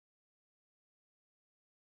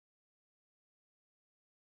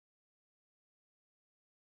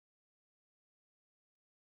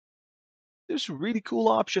There's a really cool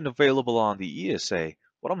option available on the ESA.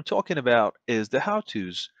 What I'm talking about is the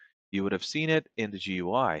how-tos. You would have seen it in the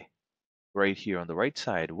GUI right here on the right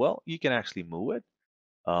side. Well, you can actually move it.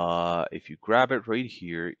 If you grab it right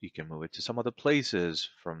here, you can move it to some other places.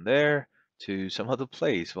 From there to some other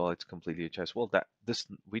place. Well, it's completely a choice. Well, that this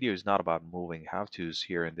video is not about moving how-tos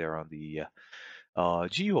here and there on the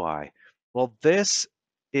GUI. Well, this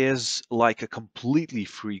is like a completely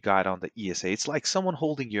free guide on the ESA. It's like someone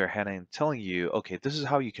holding your hand and telling you, okay, this is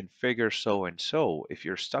how you configure so and so. If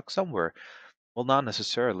you're stuck somewhere, well, not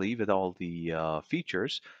necessarily with all the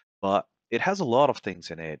features, but it has a lot of things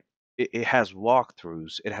in it. It has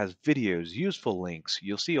walkthroughs, it has videos, useful links.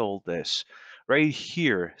 You'll see all this right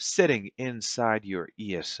here sitting inside your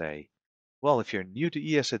ESA. Well, if you're new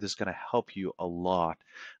to ESA, this is going to help you a lot.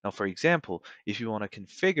 Now, for example, if you want to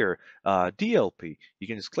configure DLP, you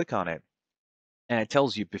can just click on it and it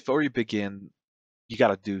tells you before you begin, you got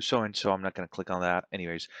to do so and so. I'm not going to click on that.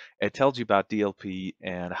 Anyways, it tells you about DLP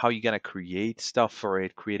and how you're going to create stuff for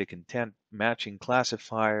it, create a content matching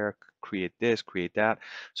classifier, create this, create that.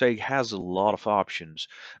 So it has a lot of options.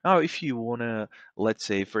 Now, if you want to, let's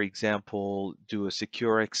say, for example, do a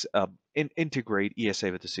SecureX, integrate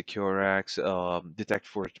ESA with the SecureX, detect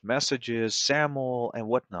forged messages, SAML, and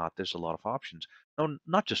whatnot, there's a lot of options. No,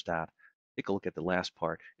 not just that. Take a look at the last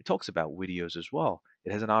part. It talks about videos as well.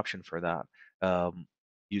 It has an option for that. Um,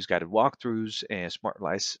 Use guided walkthroughs and smart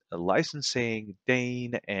licensing,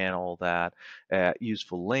 DANE, and all that.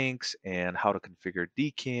 Useful links and how to configure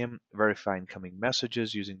DKIM, verify incoming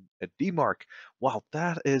messages using a DMARC. Wow,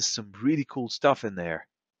 that is some really cool stuff in there.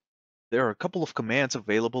 There are a couple of commands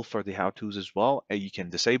available for the how-tos as well. You can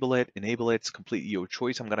disable it, enable it. It's completely your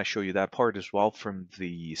choice. I'm going to show you that part as well from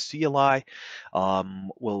the CLI.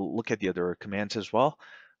 We'll look at the other commands as well.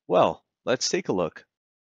 Well, let's take a look.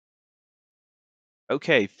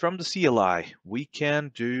 Okay, from the CLI, we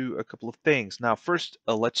can do a couple of things. Now, first,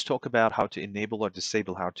 let's talk about how to enable or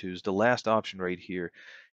disable how-tos. The last option right here,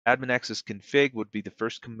 adminaccessconfig would be the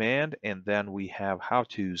first command, and then we have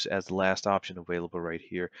how-tos as the last option available right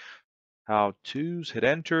here. How-tos, hit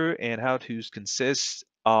enter, and how-tos consists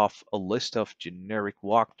of a list of generic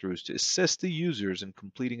walkthroughs to assist the users in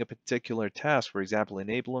completing a particular task, for example,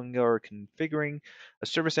 enabling or configuring a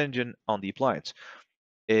service engine on the appliance.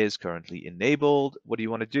 Is currently enabled. What do you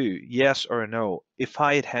want to do? Yes or no? If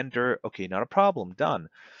I hit enter, okay, not a problem, done.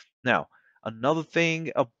 Now, another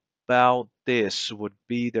thing about this would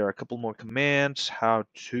be there are a couple more commands, how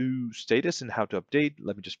to status and how to update.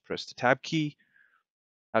 Let me just press the tab key,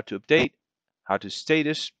 how to update, how to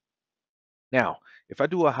status. Now, if I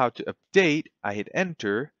do a how to update, I hit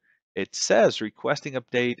enter, it says requesting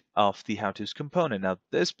update of the how-tos component. Now,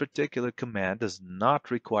 this particular command does not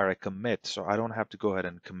require a commit, so I don't have to go ahead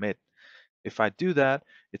and commit. If I do that,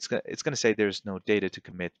 it's going to say there's no data to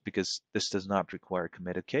commit because this does not require a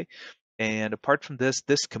commit, okay? And apart from this,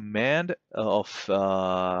 this command of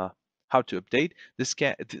how to update, this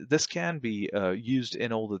can be used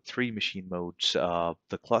in all the three machine modes,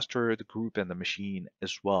 the cluster, the group, and the machine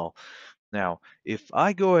as well. Now, if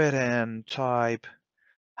I go ahead and type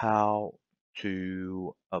how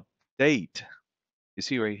to update, you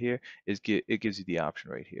see right here, it gives you the option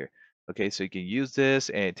right here. Okay, so you can use this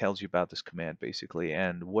and it tells you about this command basically.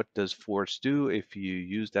 And what does force do if you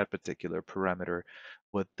use that particular parameter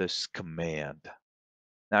with this command?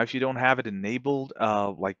 Now, if you don't have it enabled,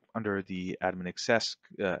 like under the admin access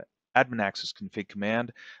config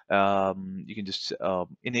command, you can just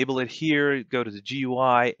enable it here, go to the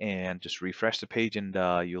GUI and just refresh the page and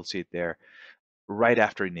you'll see it there right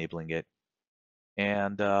after enabling it.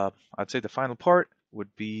 And I'd say the final part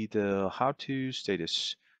would be the how-to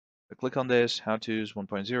status. I click on this, how-tos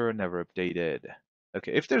 1.0 never updated.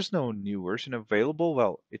 Okay, if there's no new version available,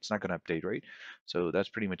 well, it's not going to update, right? So that's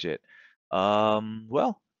pretty much it.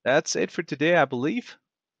 Well, that's it for today, I believe.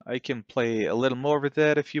 I can play a little more with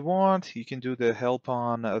that if you want. You can do the help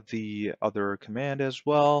on the other command as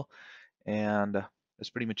well. And that's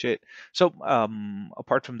pretty much it. So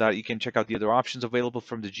apart from that, you can check out the other options available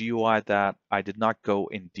from the GUI that I did not go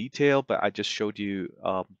in detail, but I just showed you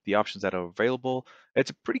the options that are available. It's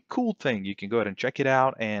a pretty cool thing. You can go ahead and check it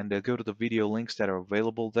out and go to the video links that are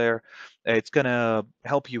available there. It's going to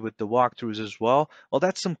help you with the walkthroughs as well. Well,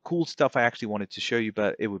 that's some cool stuff I actually wanted to show you,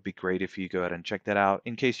 but it would be great if you go ahead and check that out.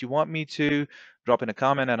 In case you want me to, drop in a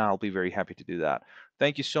comment and I'll be very happy to do that.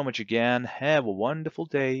 Thank you so much again. Have a wonderful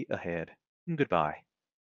day ahead. Goodbye.